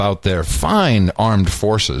about their fine armed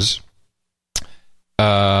forces.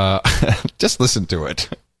 Just listen to it.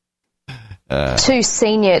 Two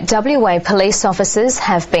senior WA police officers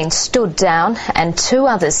have been stood down and two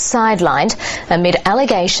others sidelined amid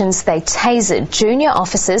allegations they tasered junior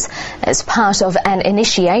officers as part of an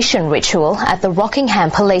initiation ritual at the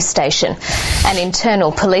Rockingham police station. An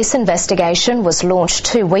internal police investigation was launched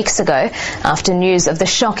 2 weeks ago after news of the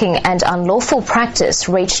shocking and unlawful practice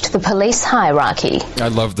reached the police hierarchy. I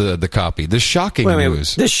love the copy. The shocking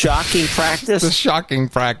news. The shocking practice? The shocking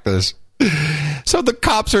practice. So the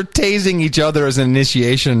cops are tasing each other as an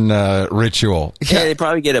initiation ritual. Yeah, they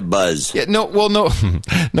probably get a buzz. Yeah, no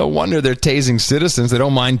wonder they're tasing citizens. They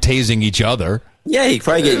don't mind tasing each other. Yeah, you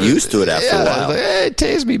probably get used to it after a while. Like, hey,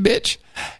 tase me, bitch.